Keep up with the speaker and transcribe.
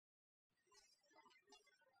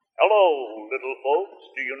Hello, little folks.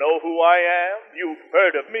 Do you know who I am? You've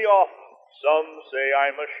heard of me often. Some say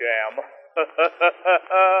I'm a sham.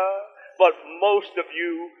 But most of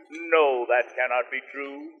you know that cannot be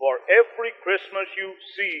true, for every Christmas you've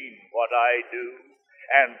seen what I do.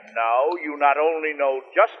 And now you not only know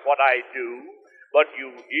just what I do, but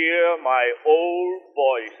you hear my old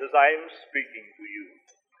voice as I'm speaking to you.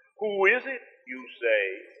 Who is it, you say?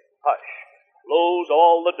 Hush. Close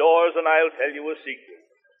all the doors and I'll tell you a secret.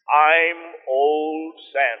 I'm old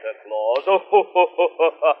Santa Claus.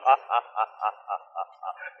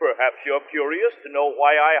 Perhaps you're curious to know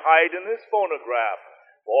why I hide in this phonograph,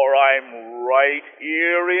 for I'm right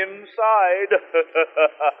here inside.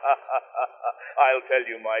 I'll tell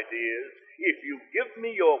you, my dears, if you give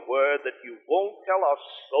me your word that you won't tell a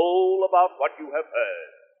soul about what you have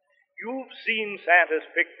heard. You've seen Santa's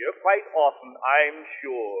picture quite often, I'm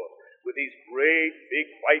sure, with his great big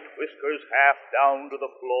white whiskers half down to the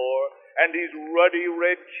floor, and his ruddy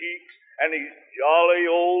red cheeks, and his jolly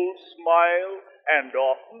old smile, and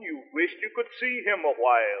often you wished you could see him a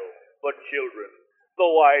while. But children,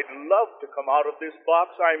 though I'd love to come out of this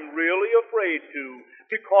box, I'm really afraid to,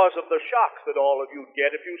 because of the shocks that all of you'd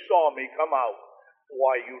get if you saw me come out.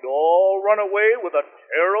 Why, you'd all run away with a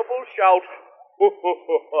terrible shout.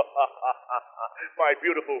 My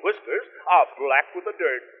beautiful whiskers are black with the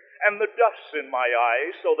dirt, and the dust's in my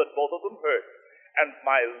eyes so that both of them hurt. And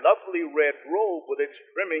my lovely red robe with its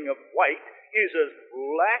trimming of white is as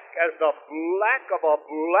black as the black of a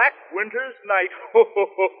black winter's night.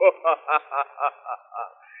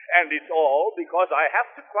 And it's all because I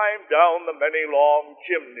have to climb down the many long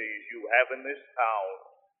chimneys you have in this town.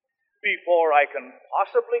 Before I can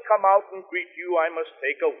possibly come out and greet you, I must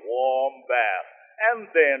take a warm bath,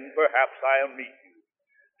 and then perhaps I'll meet you.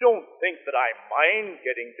 Don't think that I mind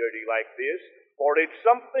getting dirty like this, for it's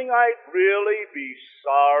something I'd really be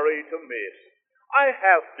sorry to miss. I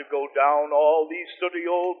have to go down all these sooty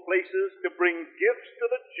old places to bring gifts to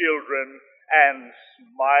the children and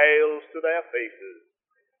smiles to their faces.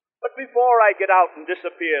 But before I get out and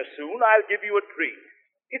disappear soon, I'll give you a treat.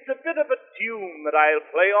 It's a bit of a tune that I'll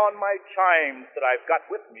play on my chimes that I've got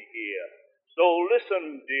with me here. So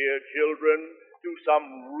listen, dear children, to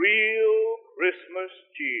some real Christmas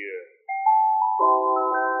cheer.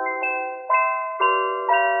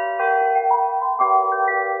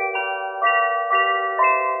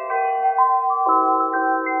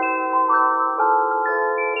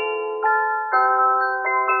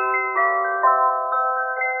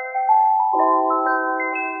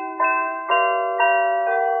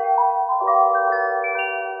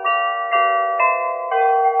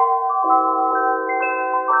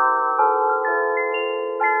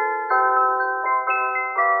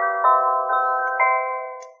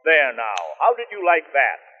 There now, how did you like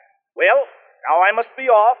that? Well, now I must be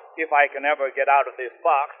off, if I can ever get out of this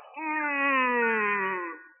box.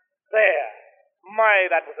 There. My,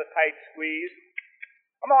 that was a tight squeeze.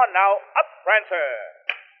 Come on now, up, Prancer.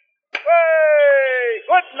 Hey,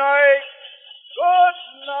 good night. Good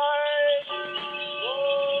night.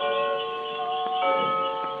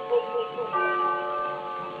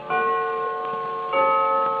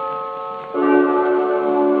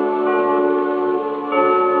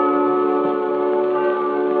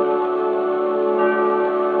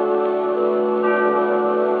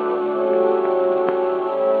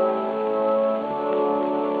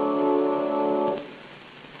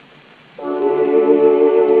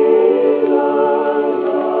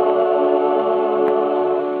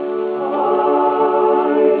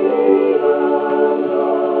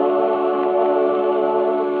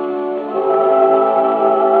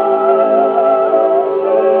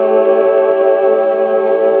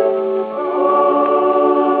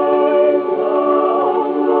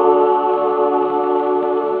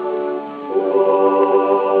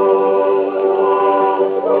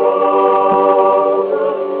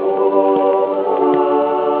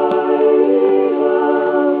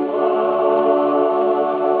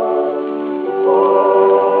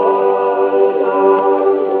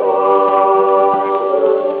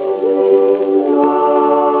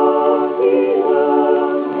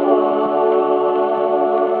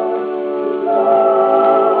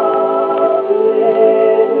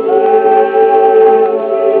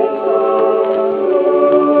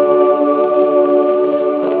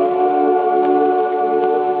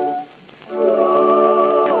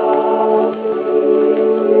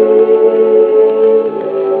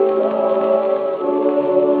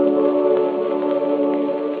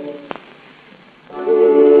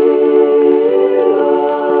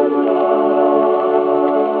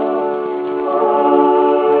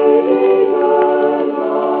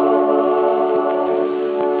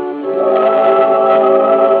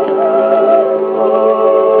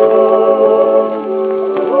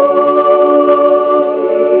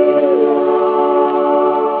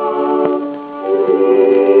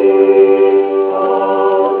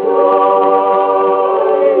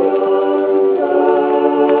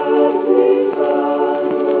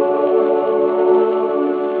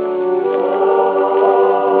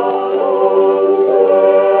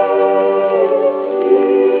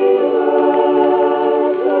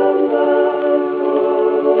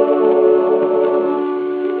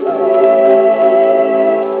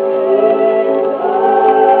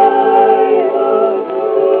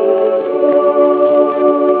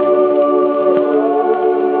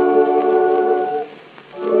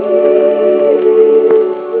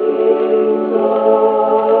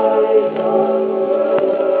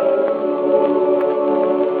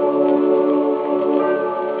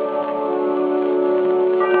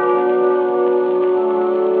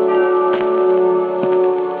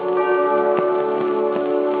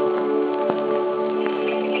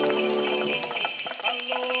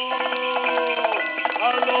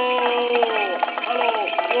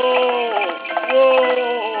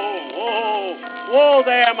 Hello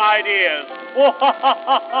there, my dears.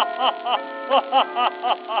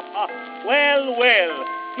 Well, well,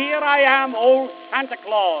 here I am, old Santa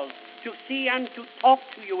Claus, to see and to talk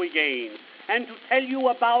to you again, and to tell you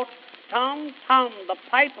about Tom, the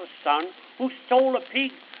piper's son, who stole a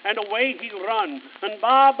pig, and away he run, and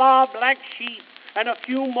Baa, black sheep, and a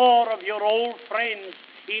few more of your old friends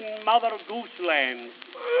in Mother Goose Land.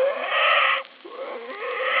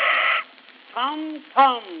 Tom,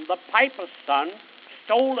 the piper's son,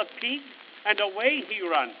 stole a pig, and away he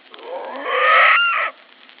run.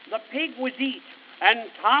 The pig was eat, and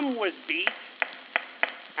Tom was beat,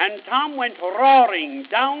 and Tom went roaring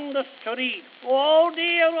down the street. Oh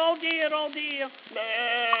dear, oh dear, oh dear.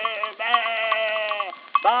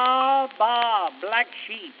 Baa, black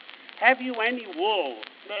sheep, have you any wool?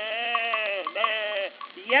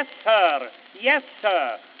 Yes,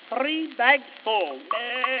 sir, 3 bags full.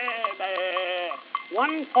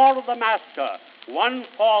 One for the master, one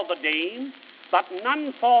for the dame, but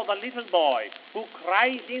none for the little boy who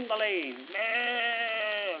cries in the lane.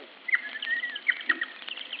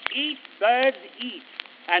 Eat, birds, eat,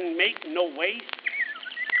 and make no waste.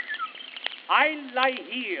 I lie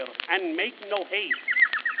here and make no haste.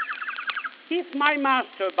 If my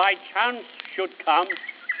master by chance should come,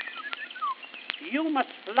 you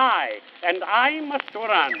must fly and I must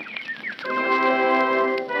run.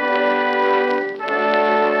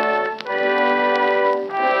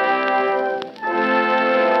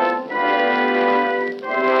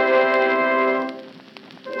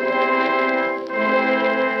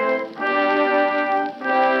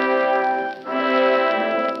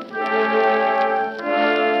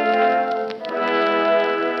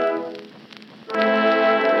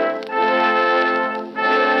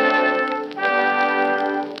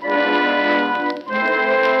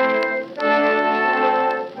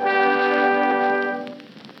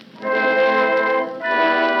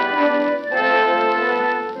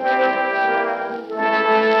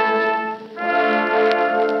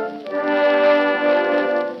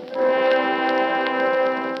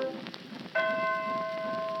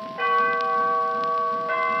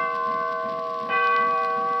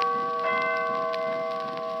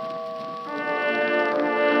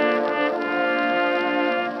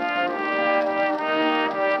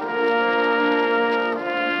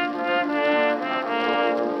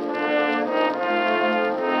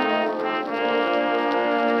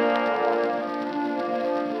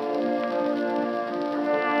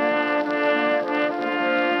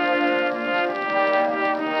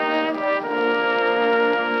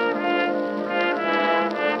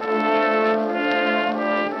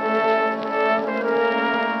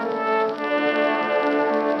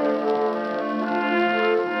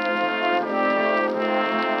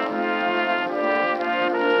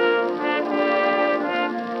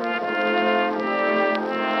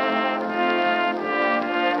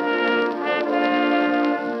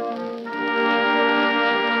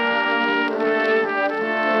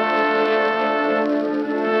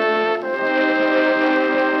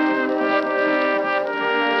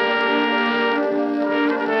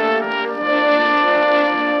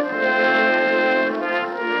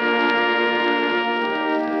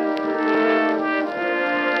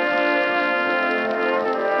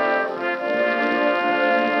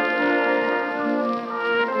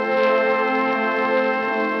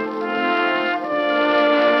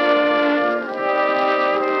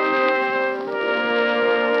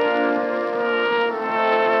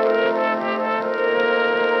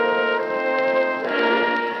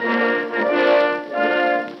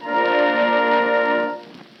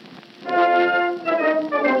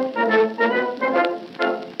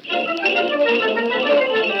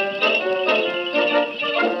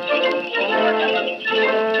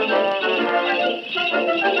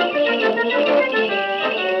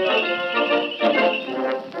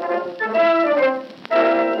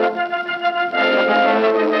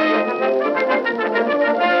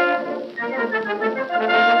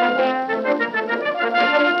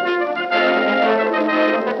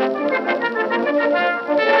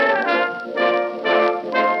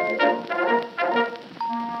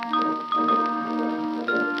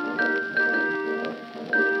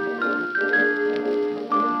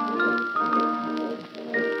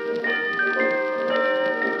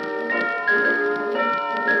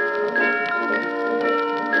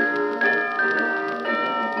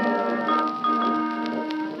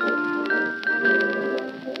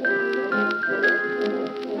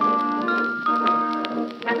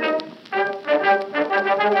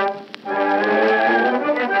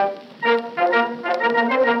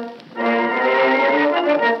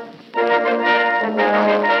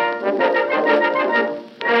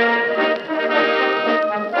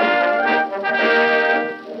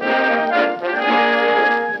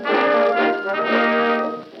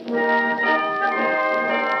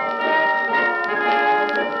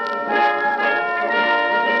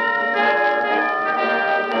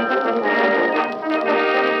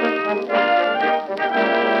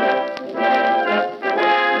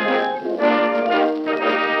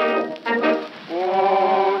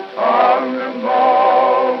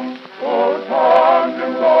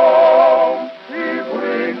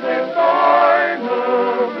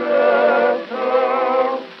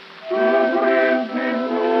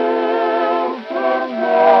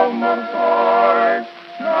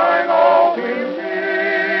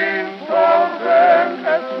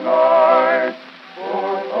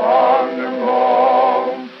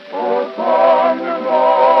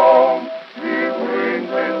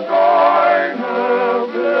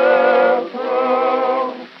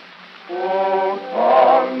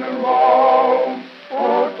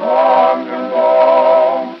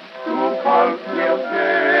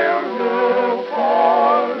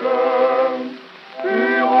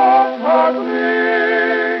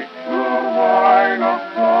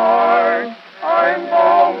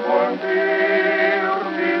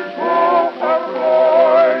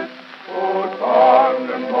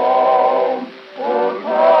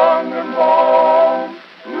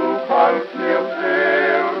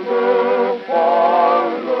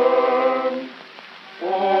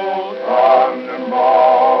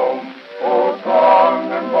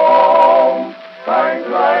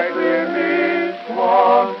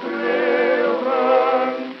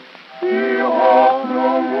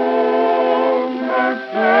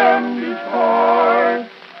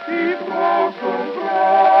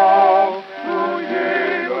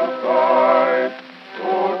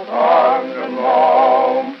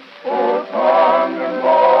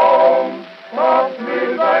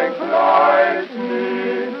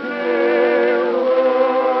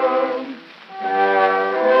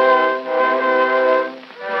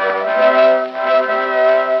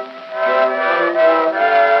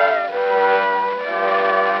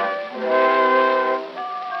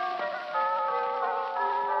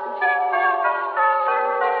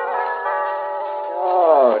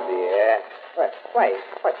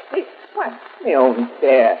 my own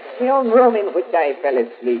chair, my own room in which I fell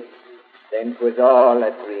asleep. Then 'twas all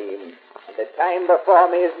a dream, and the time before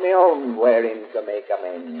me is my own wherein to make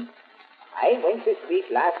amends. I went to sleep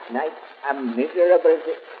last night a miserable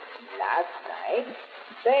Last night?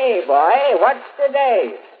 Say, boy, what's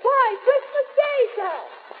today? Why, Christmas Day, sir.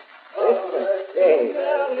 Christmas Day.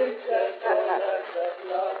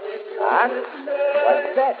 Huh?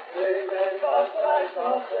 What's that?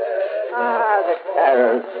 Ah, the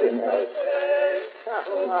carol singers.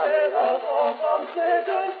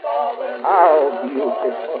 How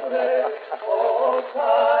beautiful.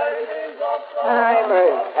 I'm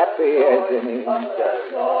as happy as an angel.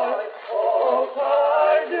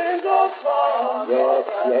 Yes,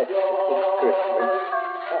 it's Christmas.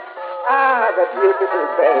 Ah, the beautiful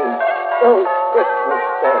bells. Those Christmas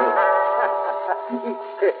bells. It's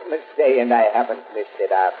Christmas Day and I haven't missed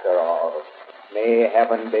it after all. May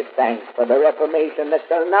heaven be thanked for the reformation that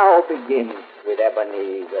shall now begin with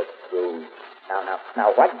Ebenezer Scrooge.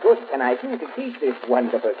 Now, what good can I do to keep this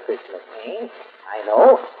wonderful Christmas, eh? I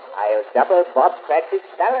know. I'll double Bob Cratchit's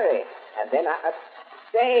salary, and then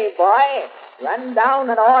Say, boy, run down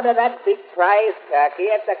and order that big prize turkey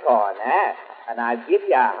at the corner, and I'll give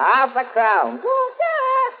you half a crown. Walker!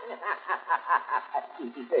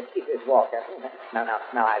 This is Walker. Now,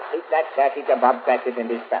 I'll take that turkey to Bob Cratchit and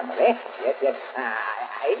his family. Yes.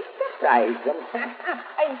 I'll surprise them.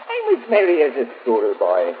 I'm as merry as a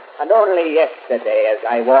schoolboy. And only yesterday, as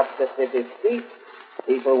I walked the city streets,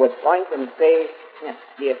 people would point and say,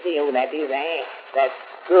 do you see who that is, eh? That's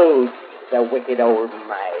Scrooge, the wicked old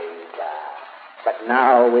miser. But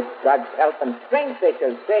now, with God's help and strength, they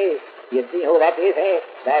shall say, you see who that is, eh?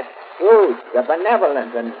 That's Scrooge, the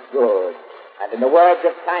benevolent and good. And in the words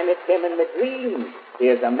of Time It Came in the Dream,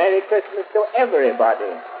 here's a Merry Christmas to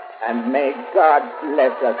everybody. And may God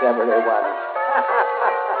bless us, everyone.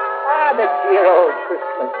 Ah, the dear old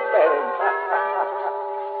Christmas bells.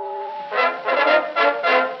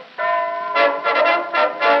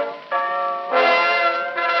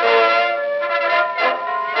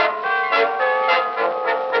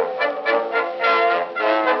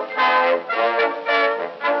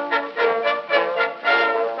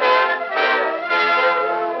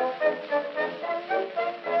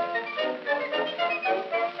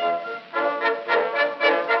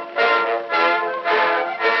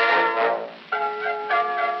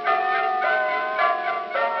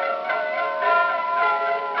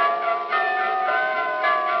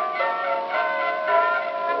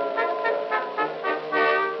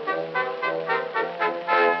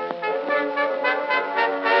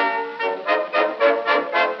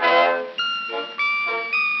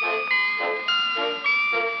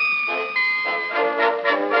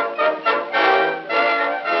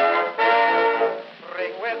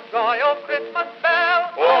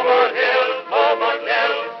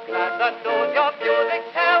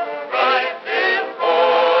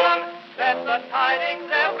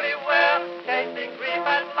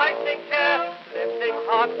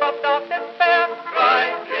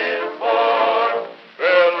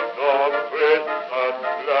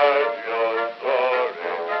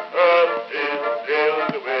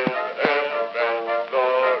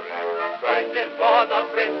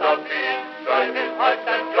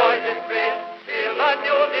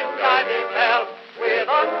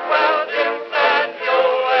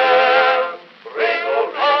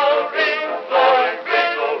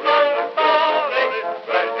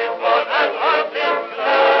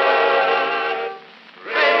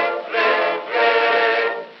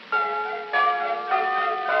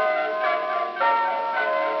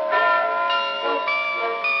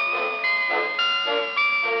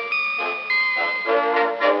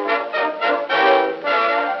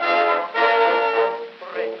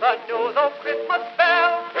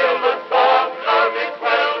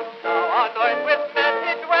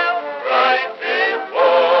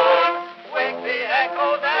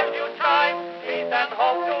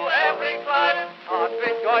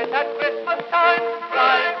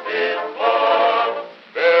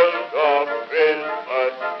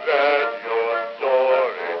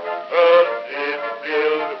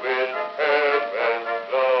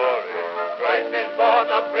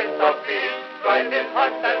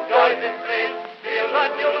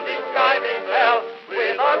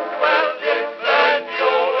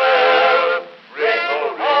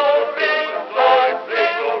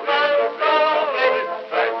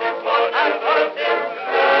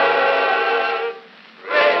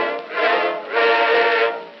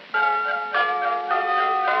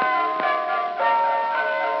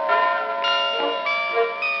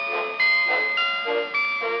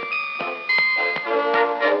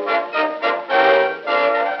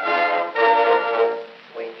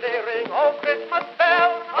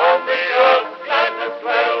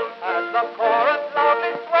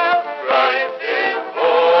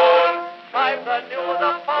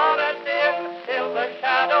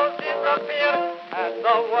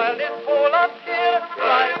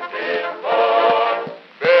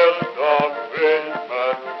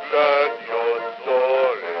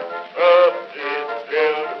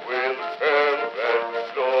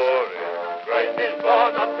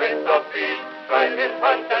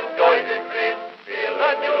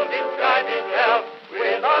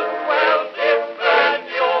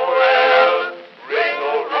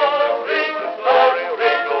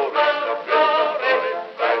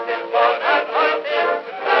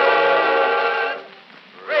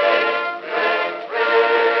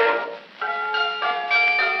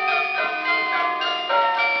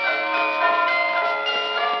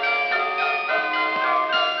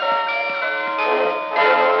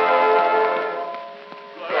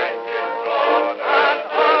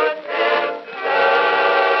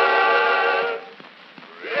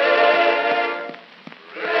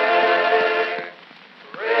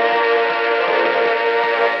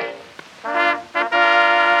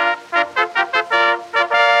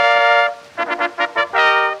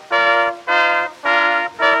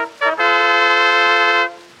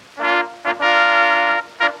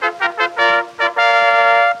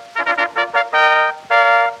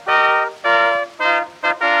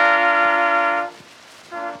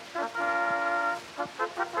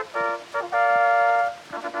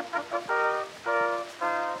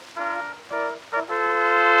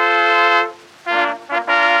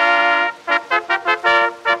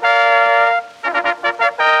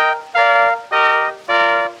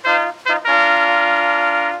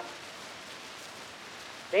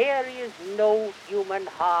 human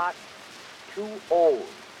heart too old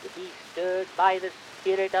to be stirred by the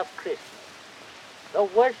spirit of Christmas. The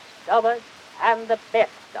worst of us and the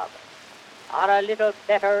best of us are a little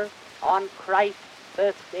better on Christ's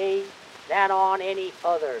birthday than on any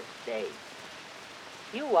other day.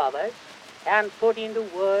 Few of us can put into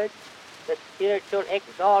words the spiritual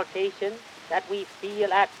exaltation that we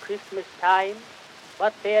feel at Christmas time,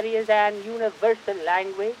 but there is an universal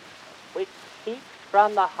language which speaks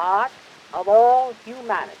from the heart of all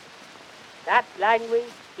humanity. That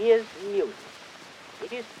language is music.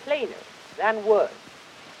 It is plainer than words.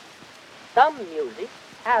 Some music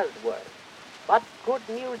has words, but good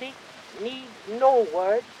music needs no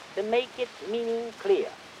words to make its meaning clear.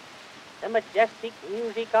 The majestic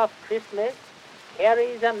music of Christmas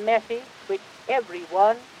carries a message which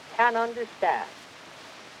everyone can understand.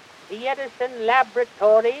 The Edison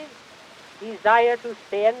Laboratories desire to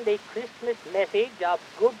send a Christmas message of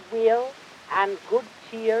goodwill and good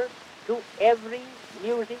cheer to every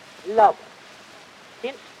music lover.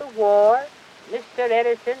 Since the war, Mr.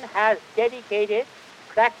 Edison has dedicated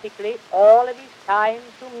practically all of his time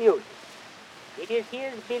to music. It is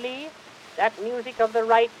his belief that music of the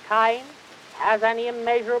right kind has an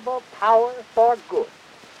immeasurable power for good.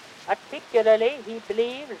 Particularly, he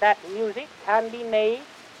believes that music can be made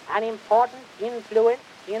an important influence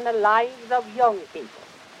in the lives of young people.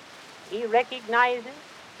 He recognizes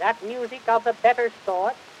that music of the better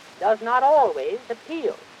sort does not always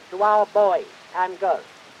appeal to our boys and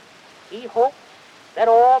girls. He hopes that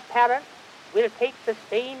all parents will take the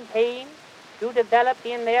same pains to develop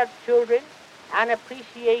in their children an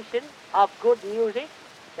appreciation of good music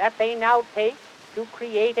that they now take to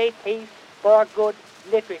create a taste for good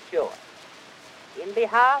literature. In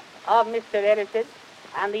behalf of Mr. Edison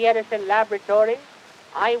and the Edison Laboratory,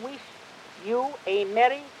 I wish you a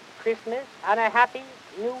Merry Christmas and a Happy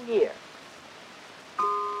New Year.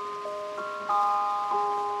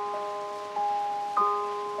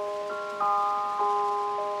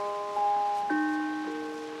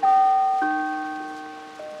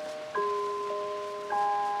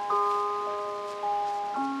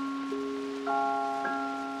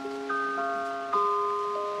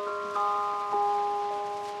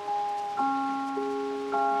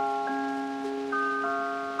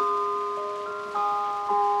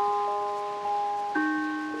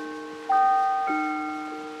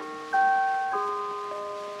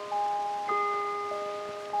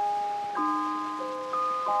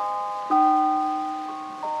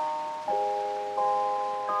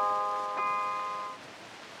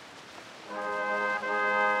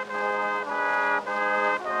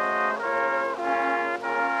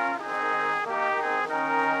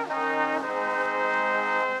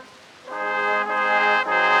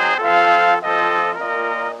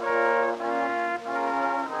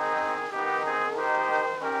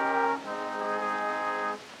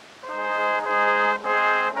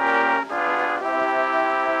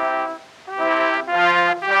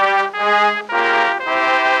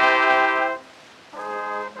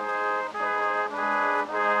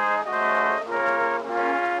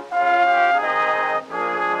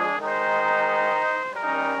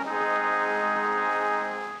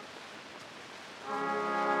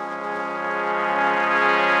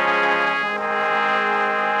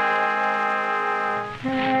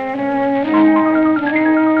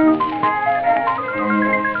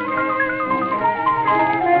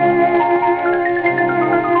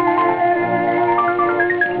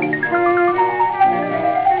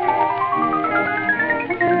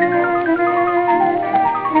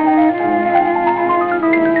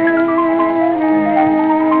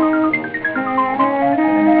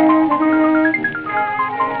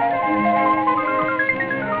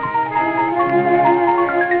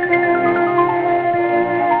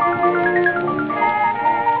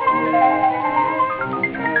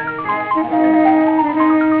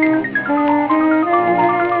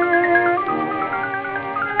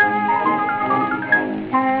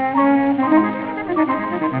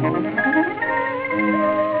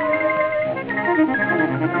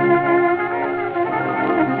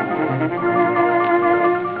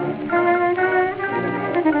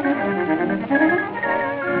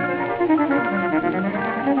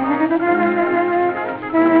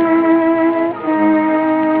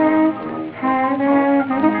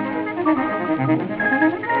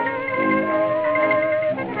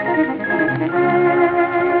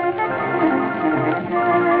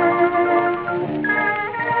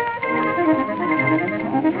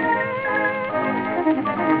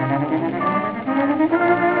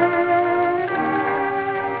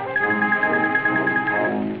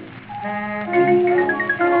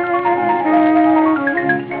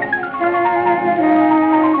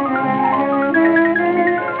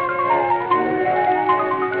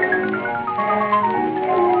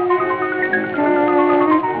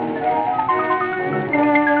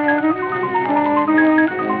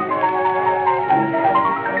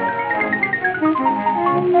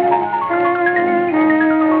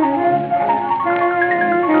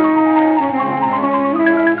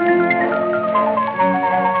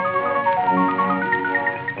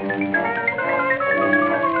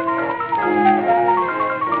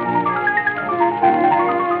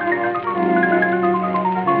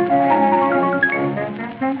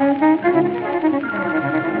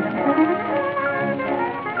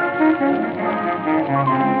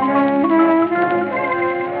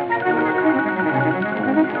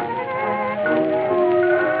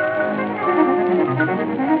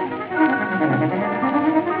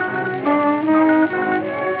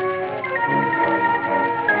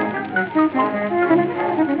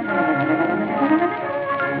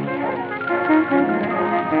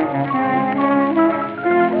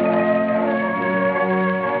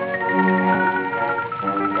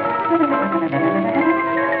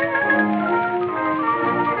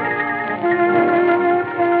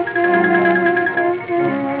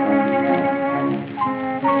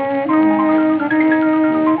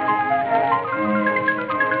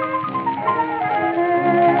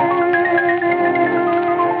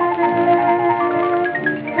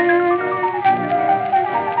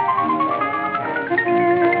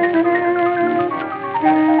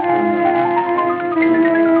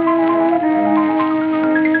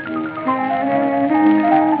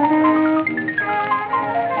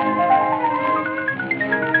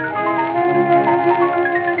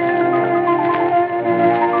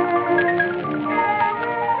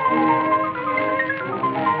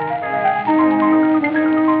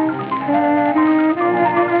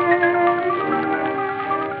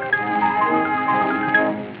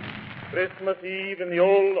 Christmas Eve in the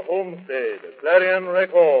old homestead, Clarion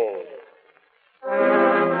Record.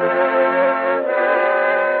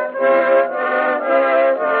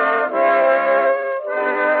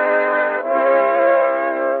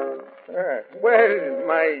 Well,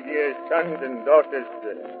 my dear sons and daughters,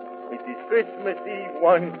 it is Christmas Eve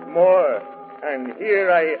once more, and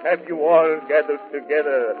here I have you all gathered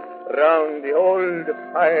together round the old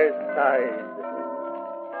fireside.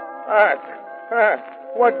 Hark!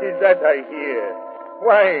 What is that I hear?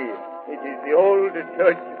 Why, it is the old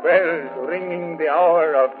church bells ringing the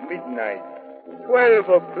hour of midnight. 12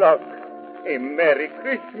 o'clock. A Merry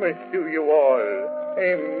Christmas to you all.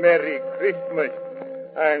 A Merry Christmas.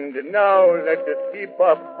 And now let us keep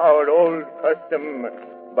up our old custom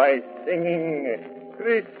by singing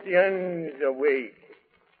Christians Awake.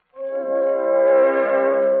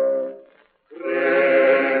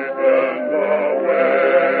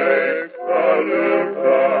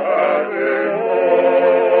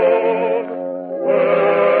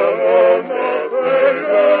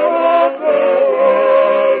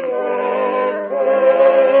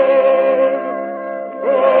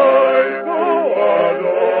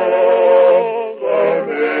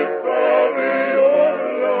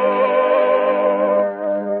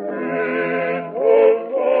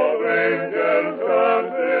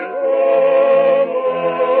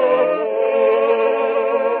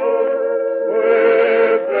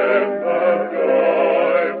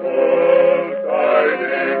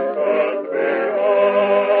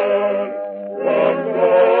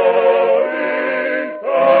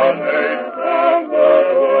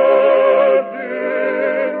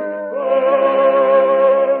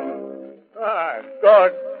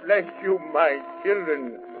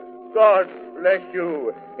 Children, God bless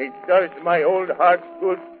you. It does my old heart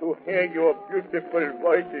good to hear your beautiful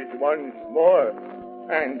voices once more.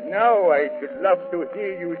 And now I should love to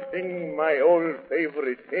hear you sing my old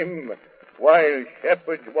favorite hymn, While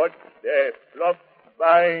Shepherds Watch Their Flocks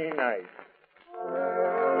by Night.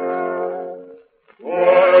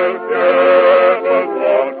 While shepherds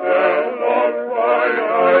watch their flocks by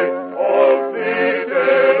night, all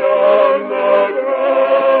seated on the ground,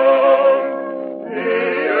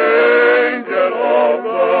 Jesus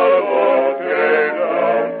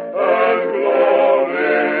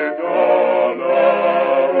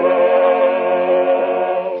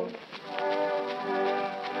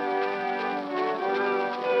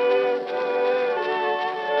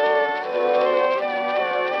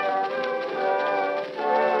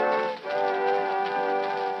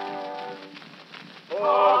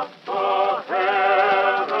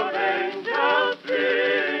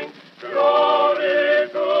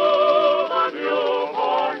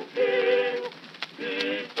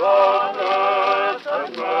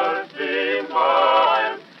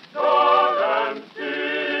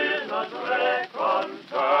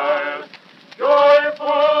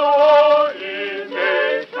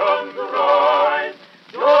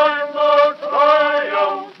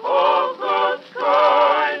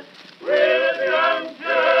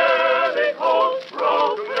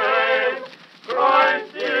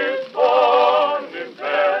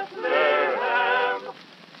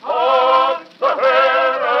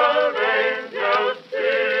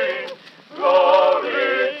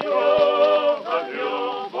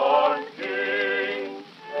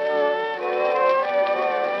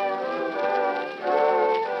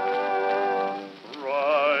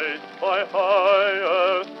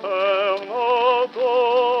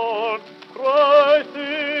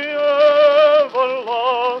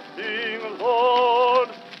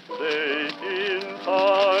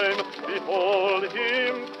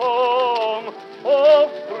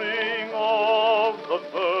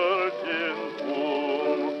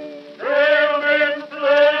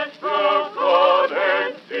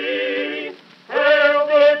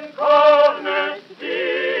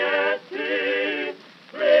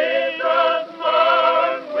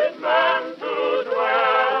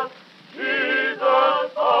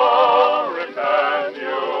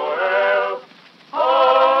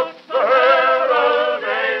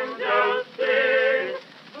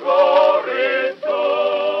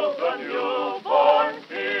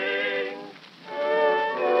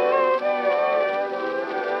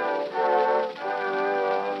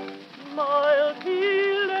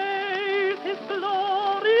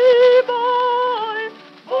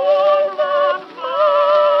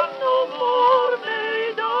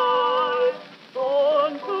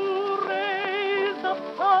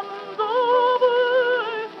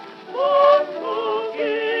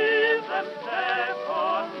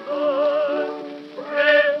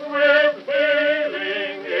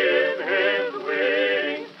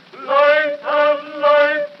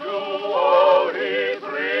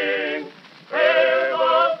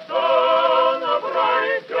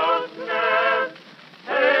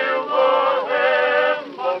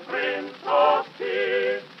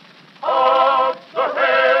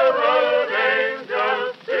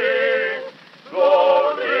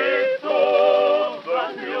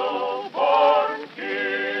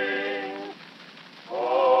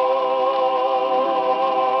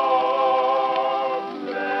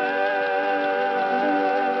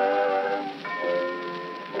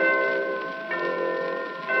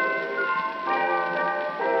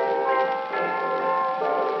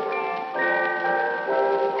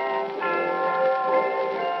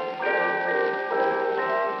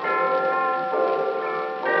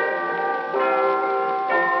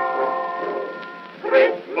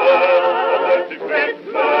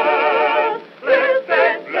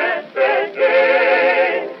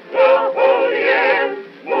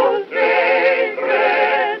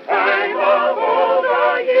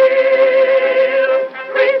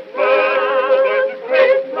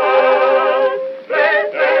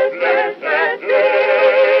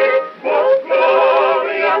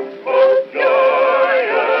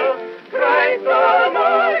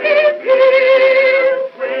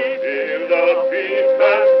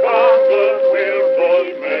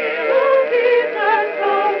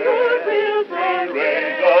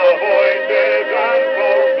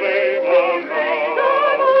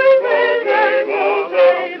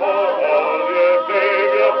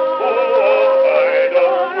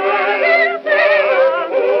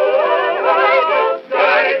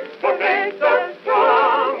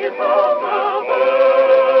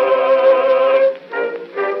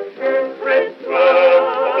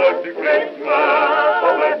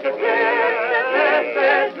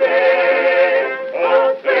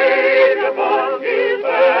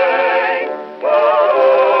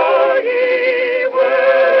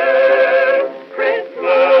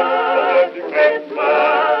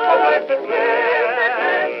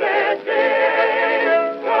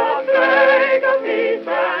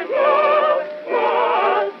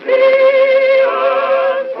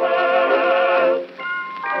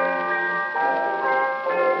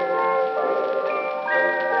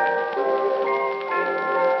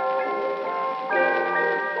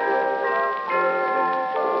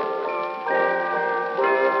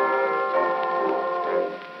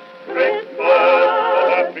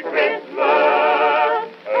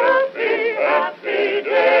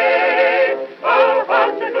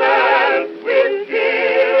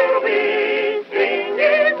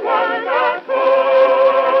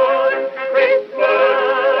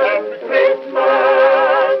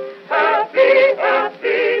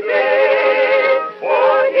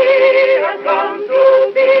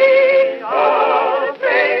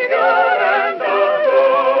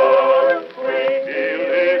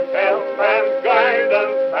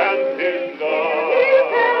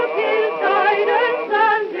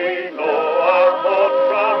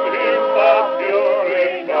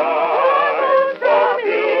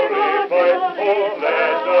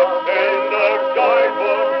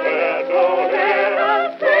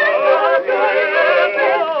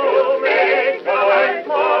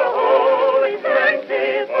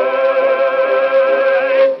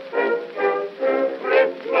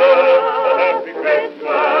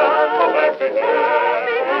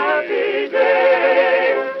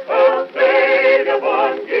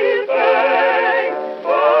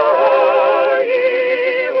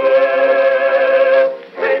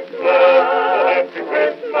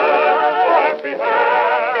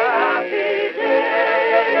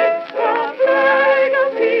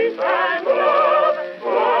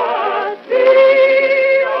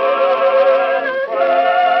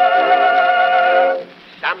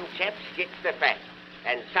gets the fat,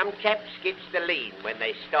 and some chaps gets the lean when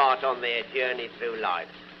they start on their journey through life.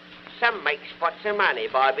 Some make spots of money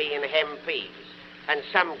by being MPs, and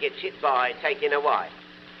some gets it by taking a wife.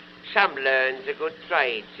 Some learns a good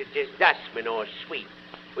trade, such as dustman or sweep,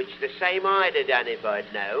 which the same I'd have done if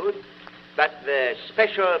I'd known. But the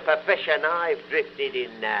special profession I've drifted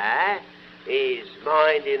in now is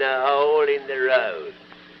minding a hole in the road.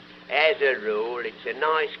 As a rule, it's a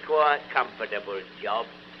nice, quiet, comfortable job,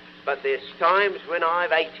 but there's times when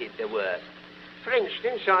I've hated the work. For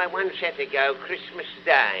instance, I once had to go Christmas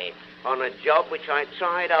Day on a job which I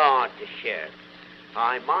tried hard to shirk.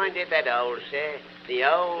 I minded that hole, sir, the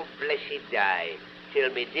whole blessed day, till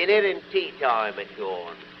me dinner and tea time had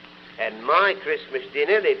gone. And my Christmas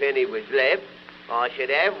dinner, if any was left, I should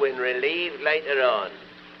have when relieved later on.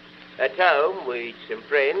 At home, we'd some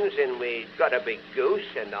friends, and we'd got a big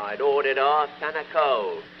goose, and I'd ordered half ton of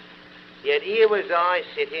coal. Yet here was I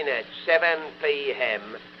sitting at 7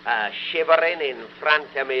 p.m., shivering in front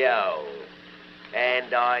of me hole.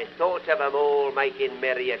 And I thought of 'em all making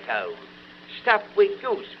merry at home, stuffed with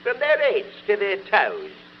goose from their heads to their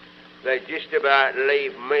toes. They'd just about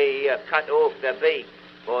leave me cut off the beak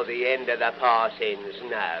or the end of the parson's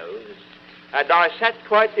nose. And I sat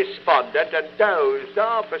quite despondent and dozed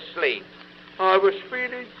half asleep. I was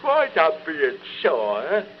feeling quite happy and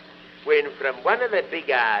sore, when from one of the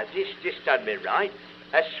big houses just on my right,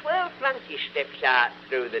 a swell flunky steps out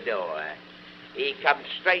through the door. He comes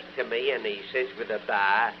straight to me and he says with a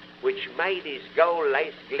bow, which made his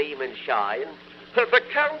gold-lace gleam and shine, "The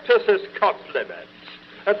Countess's compliments,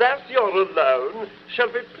 and as you're alone, shall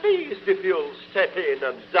be pleased if you'll step in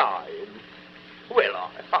and dine."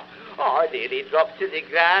 Well, I nearly dropped to the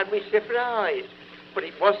ground with surprise, but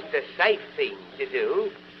it wasn't a safe thing to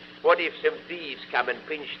do. What if some thieves come and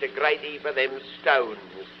pinched a great heap of them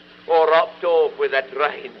stones, or hopped off with a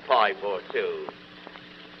drain pipe or two?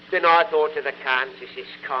 Then I thought of the Countess's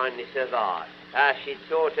kindness of heart, as she'd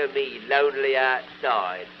thought of me lonely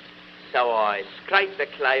outside. So I scraped the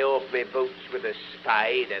clay off my boots with a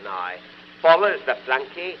spade, and I follows the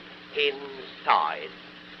flunky inside.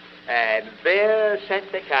 And there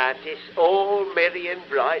sat the Countess, all merry and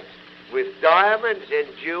bright, with diamonds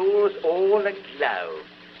and jewels all aglow,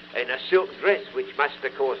 in a silk dress which must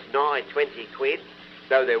have cost nigh 20 quid,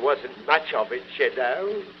 though there wasn't much of it, you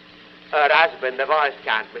know. Her husband, the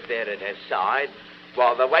Viscount, was there at her side,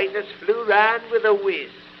 while the waiters flew round with a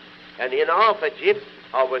whiz, and in half a jiff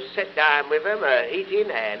I was set down with 'em, a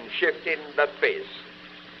eating and shifting the fizz.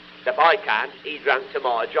 The Viscount, he drank to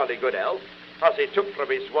my jolly good health, as he took from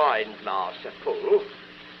his wine glass a pull.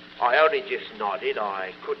 I only just nodded.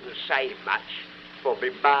 I couldn't say much, for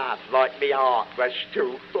me mouth, like me heart, was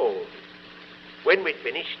too full. When we'd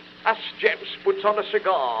finished, us gents puts on a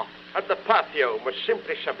cigar, and the perfume was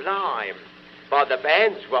simply sublime. By the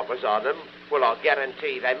bands what was on 'em, well, I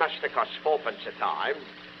guarantee they must have cost 4pence a time.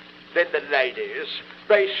 Then the ladies,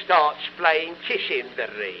 they starts playing Kiss in the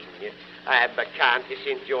Ring, and the Countess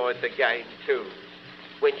enjoyed the game too.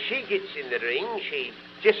 When she gets in the ring, she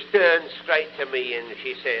just turns straight to me and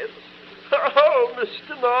she says, "Oh,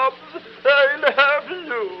 Mr. Nobbs, I'll have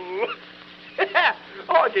you."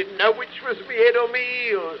 I didn't know which was me head or me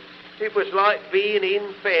heels. It was like being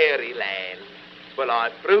in fairyland. Well,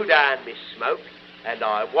 I threw down my smoke and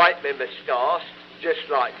I wiped my moustache just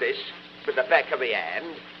like this with the back of my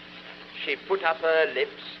hand. She put up her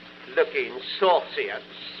lips, looking saucy and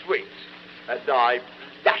sweet, and I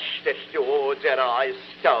dashed us towards her I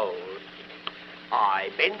stole. I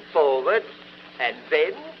bent forward, and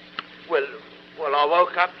then, well, I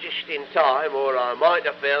woke up just in time, or I might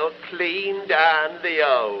have fell clean down the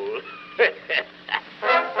hole.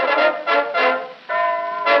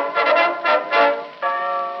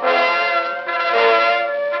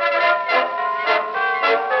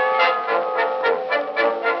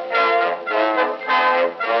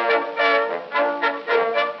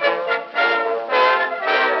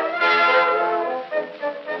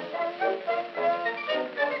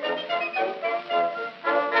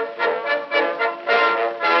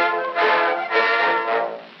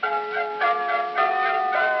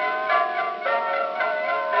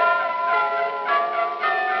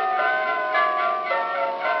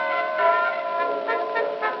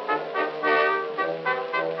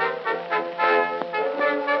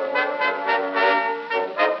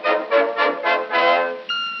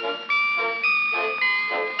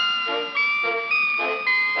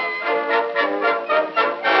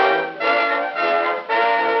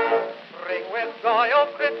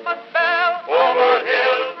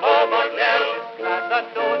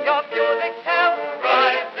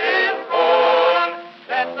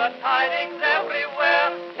 Tidings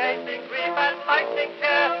everywhere, chasing green.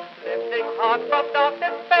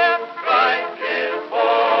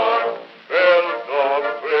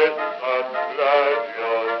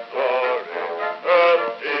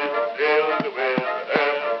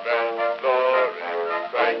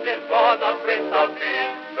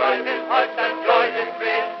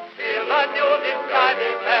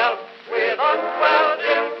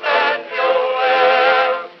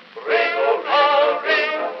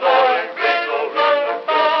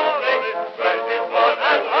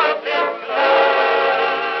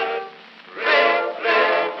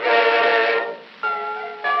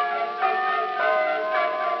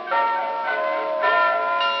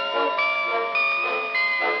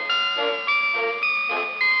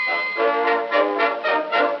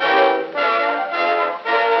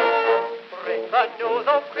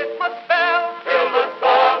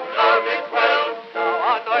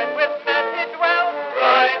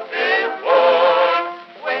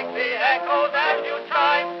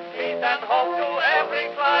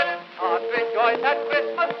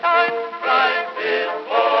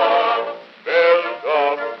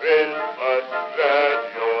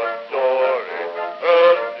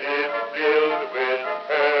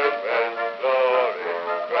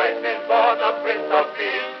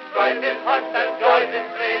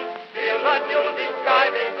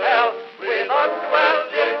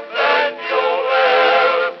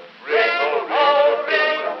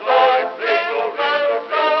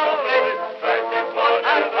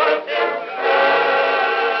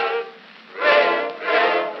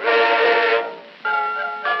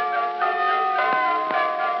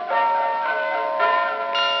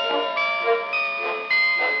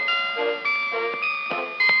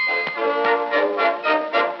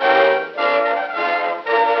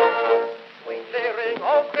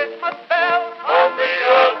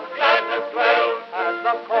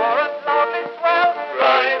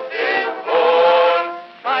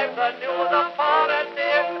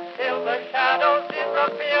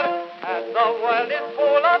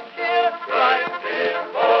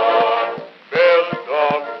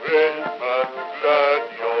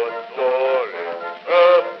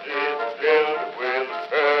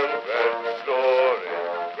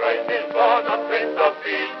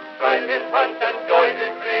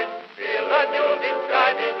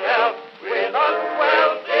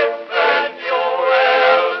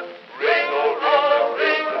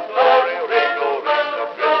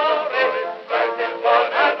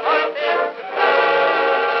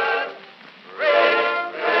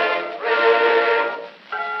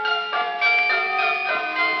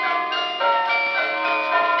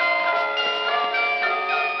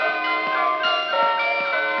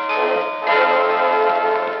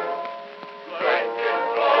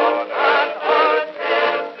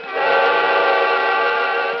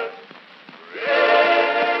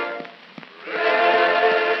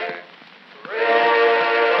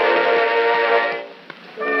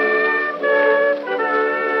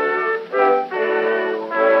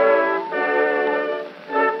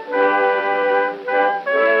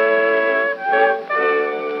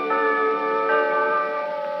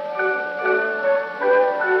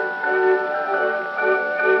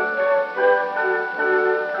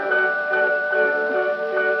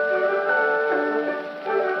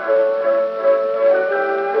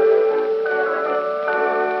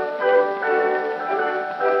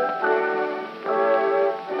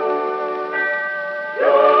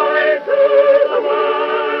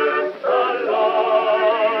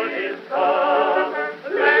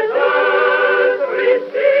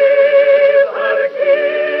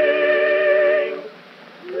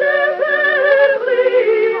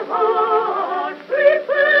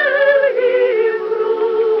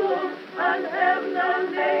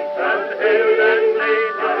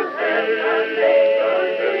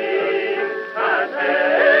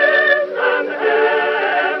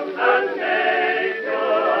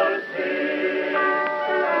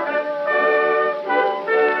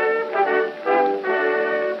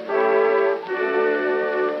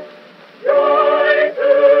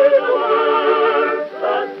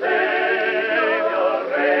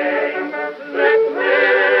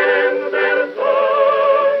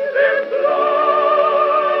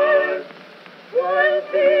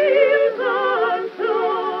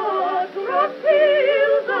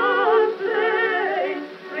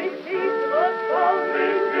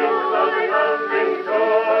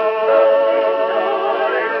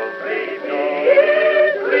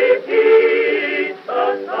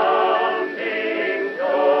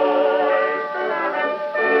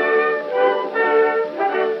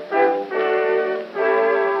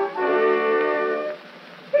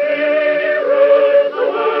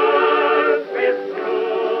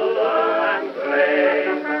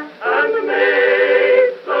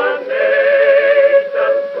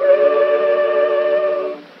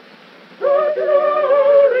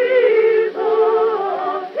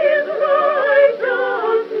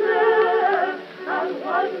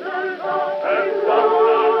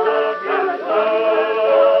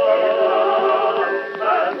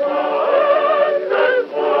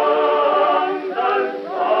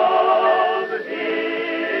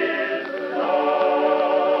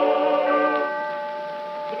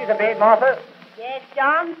 to bed, Martha? Yes,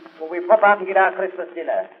 John? Will we pop out and get our Christmas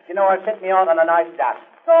dinner? You know, I've set me out on a nice duck.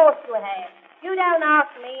 Of course you have. You don't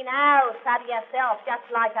ask me now, study yourself just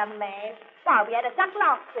like a man. Why, we had a duck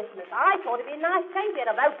last Christmas. I thought it'd be a nice change. We had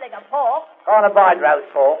a roast leg of pork. Can't abide roast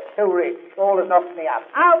pork. Too rich. Always knocks me up.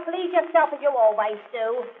 Oh, please yourself as you always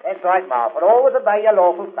do. That's right, Martha. Always obey your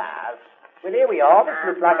lawful powers. Well, here we are. This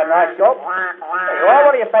looks like a nice job. There you are.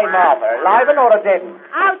 What do you say, Martha? Live or a dead 'un?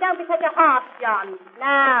 Oh, don't be such a harsh, John.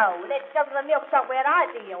 Now, let's go to the milk shop where I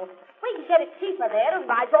deal. We can get it cheaper there and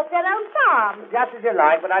ride off their own farm. Just as you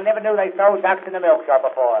like, but I never knew they sold ducks in the milk shop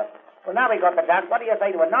before. Well, now we've got the duck, what do you say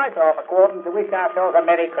to a nice half a quarter to wish ourselves a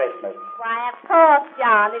Merry Christmas? Why, of course,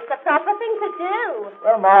 John. It's the proper thing to do.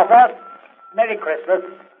 Well, Martha, Merry Christmas.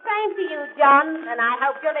 Same to you, John, and I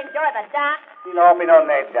hope you'll enjoy the duck. You know, I've been on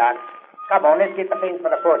that duck. Come on, let's get the things for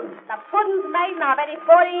the pudding. The pudding's made and I've had it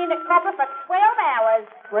boiling in the copper for 12 hours.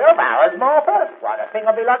 12 hours, Martha? Why, the thing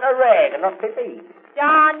will be like a rag and not fit to eat.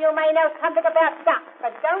 John, you may know something about ducks,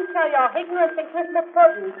 but don't show your ignorance in Christmas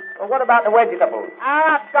pudding. Well, what about the vegetables?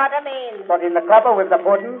 Oh, I've got 'em in. Put in the copper with the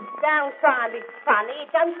pudding? Don't try and be funny.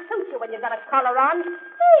 It don't suit you when you've got a collar on.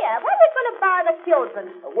 Here, what are we going to buy the children?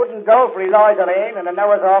 A wooden doll for Eliza Lane and a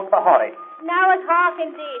Noah's Ark for Horace. Noah's Ark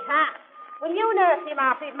indeed, huh? Will you nurse him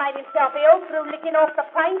after he's made himself ill through licking off the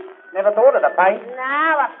paint? Never thought of the paint.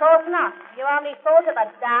 No, of course not. You only thought of the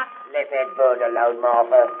duck. Let that bird alone,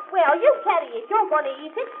 Martha. Well, you carry it. You're going to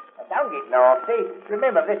eat it. Don't get nasty.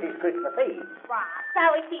 Remember, this is Christmas Eve. Why, so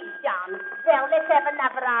it is, John. Well, let's have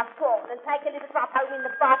another half quart and take a little drop home in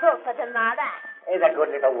the bottle for tomorrow. She's a good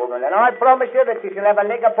little woman, and I promise you that she shall have a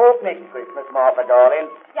leg of pork next Christmas, Martha, darling.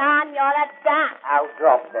 John, you're a duck. I'll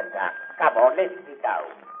drop the duck. Come on, let's sit down.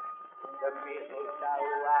 The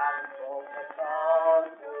mistletoe and from the sun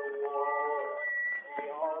to war, the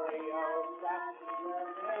oriole duck in the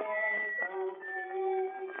meadow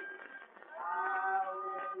tree. How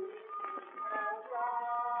the mistletoe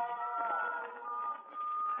flies.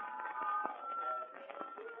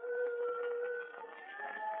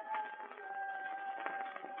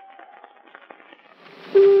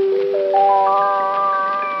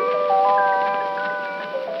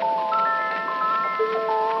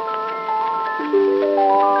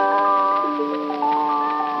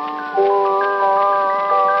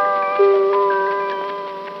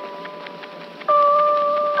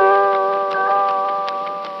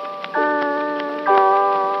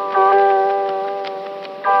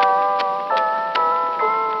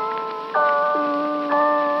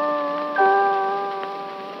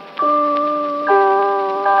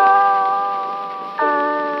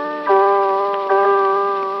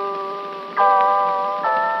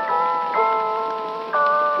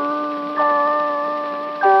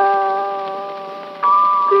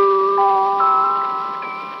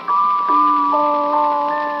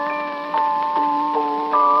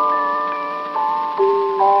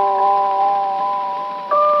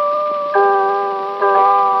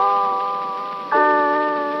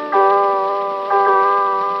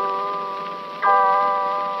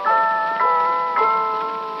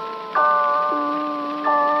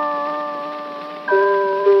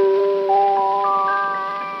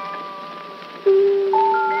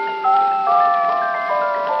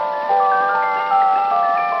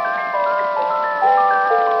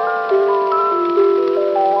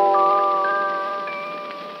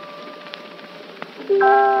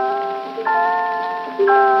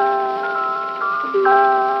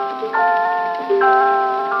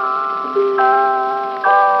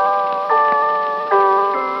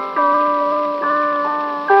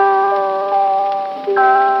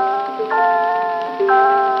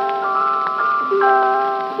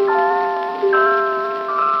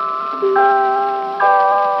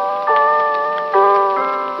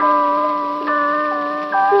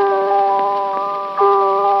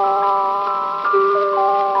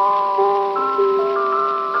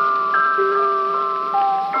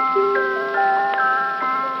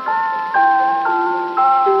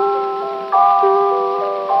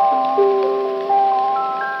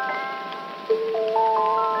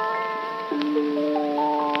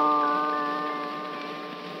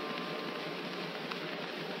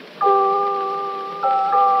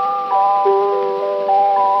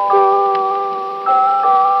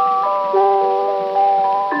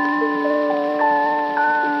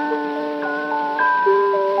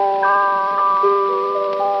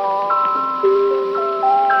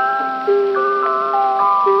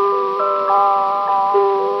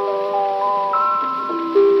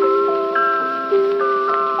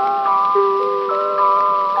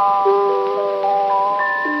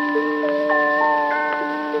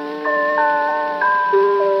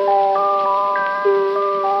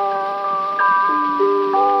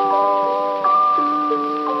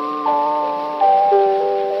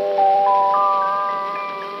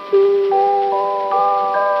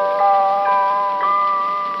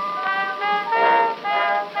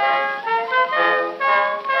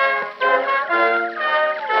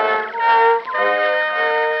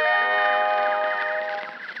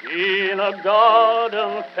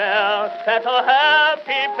 garden fair sat a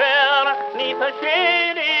happy pair neath a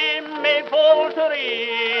shady maple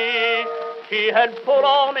tree. She had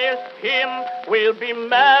promised him, we'll be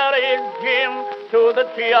married, Jim, to the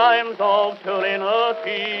chimes of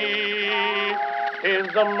Trinity. 'Tis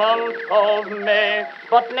the month of May,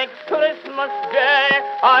 but next Christmas Day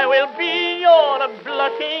I will be your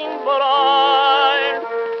blushing bride.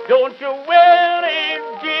 Don't you worry,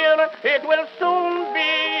 dear, it will soon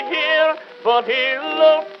be here. But he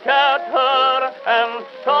looked at her and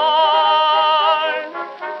sighed.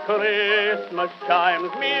 Christmas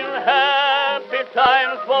chimes mean happy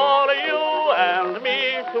times for you and me,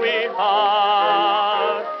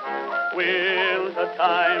 sweetheart. Winter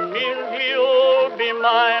time means you'll be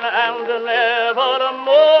mine and never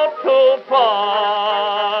more to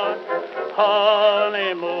part.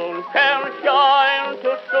 Honeymoon can shine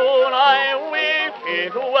too soon, I wish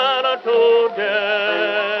it were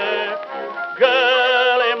today.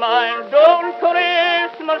 Girlie mine, don't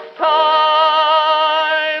Christmas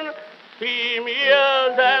time seem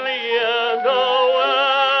years and years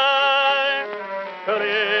away.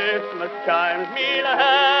 Christmas chimes mean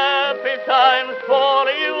happy times for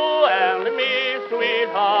you and me,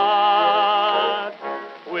 sweetheart.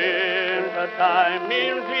 Winter time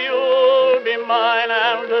means you'll be mine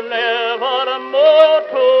and never more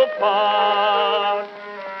to part.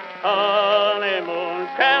 Honeymoon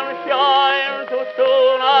can shine too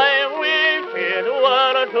soon, I wish it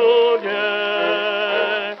were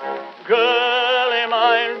today. Girlie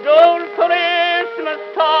mine, don't Christmas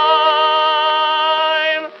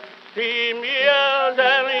time seem years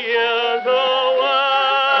and years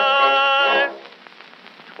away.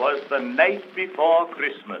 'Twas the night before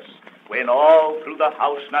Christmas, when all through the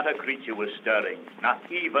house not a creature was stirring, not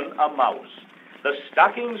even a mouse. The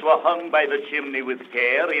stockings were hung by the chimney with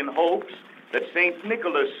care in hopes that St.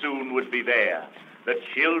 Nicholas soon would be there. The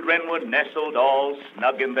children were nestled all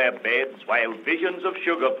snug in their beds while visions of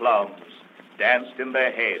sugar plums danced in their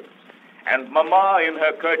heads. And Mamma in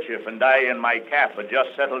her kerchief and I in my cap had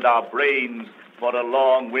just settled our brains for a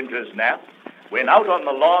long winter's nap, when out on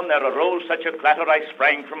the lawn there arose such a clatter I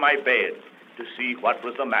sprang from my bed to see what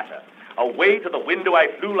was the matter. Away to the window I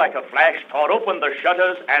flew like a flash, tore open the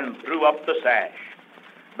shutters, and threw up the sash.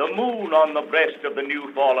 The moon on the breast of the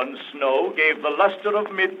new-fallen snow gave the luster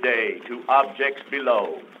of midday to objects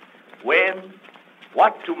below, when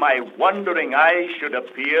what to my wondering eyes should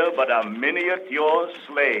appear but a miniature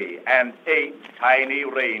sleigh and 8 tiny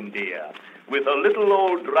reindeer, with a little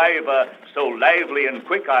old driver so lively and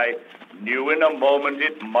quick I knew in a moment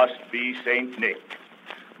it must be St. Nick.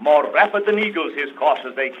 More rapid than eagles his course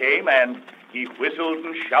as they came, and he whistled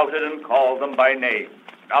and shouted and called them by name.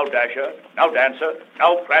 Now Dasher, now Dancer,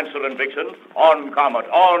 now Prancer and Vixen, on Comet,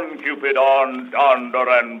 on Cupid, on Donder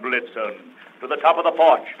and Blitzen. To the top of the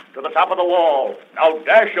porch, to the top of the wall. Now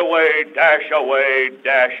dash away, dash away,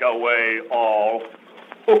 dash away all.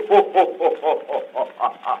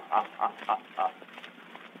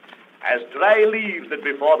 As dry leaves that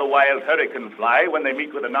before the wild hurricane fly when they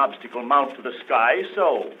meet with an obstacle mount to the sky,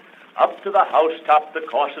 so up to the housetop the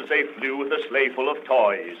coursers they flew with a sleigh full of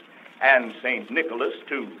toys, and St. Nicholas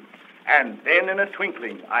too. And then in a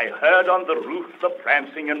twinkling I heard on the roof the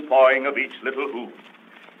prancing and pawing of each little hoof.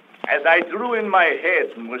 As I drew in my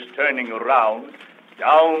head and was turning around,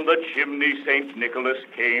 down the chimney St. Nicholas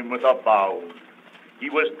came with a bound. He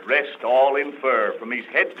was dressed all in fur from his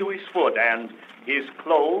head to his foot, and his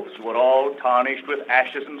clothes were all tarnished with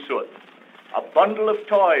ashes and soot. A bundle of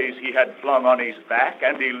toys he had flung on his back,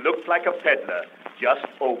 and he looked like a peddler just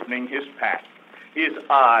opening his pack. His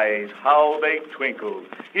eyes, how they twinkled,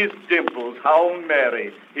 his dimples, how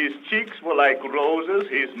merry, his cheeks were like roses,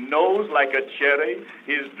 his nose like a cherry,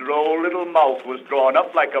 his droll little mouth was drawn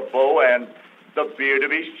up like a bow, and the beard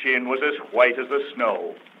of his chin was as white as the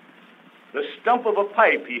snow. The stump of a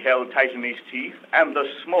pipe he held tight in his teeth, and the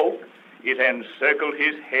smoke, it encircled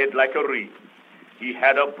his head like a wreath. He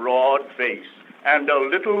had a broad face and a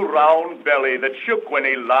little round belly that shook when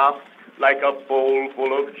he laughed like a bowl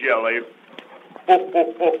full of jelly.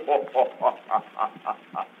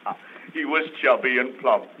 He was chubby and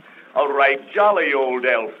plump, a right jolly old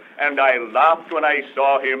elf, and I laughed when I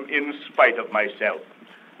saw him in spite of myself.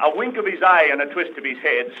 A wink of his eye and a twist of his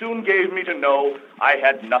head soon gave me to know I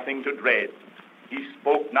had nothing to dread. He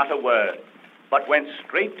spoke not a word, but went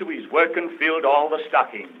straight to his work and filled all the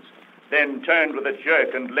stockings, then turned with a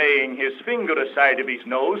jerk and laying his finger aside of his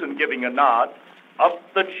nose and giving a nod, up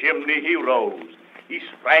the chimney he rose. He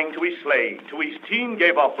sprang to his sleigh, to his team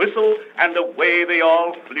gave a whistle, and away they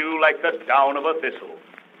all flew like the down of a thistle.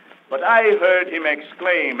 But I heard him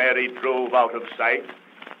exclaim ere he drove out of sight,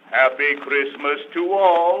 Happy Christmas to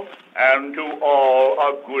all, and to all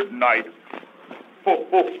a good night. Ho,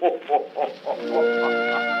 ho, ho, ho, ho, ho,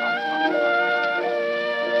 ho.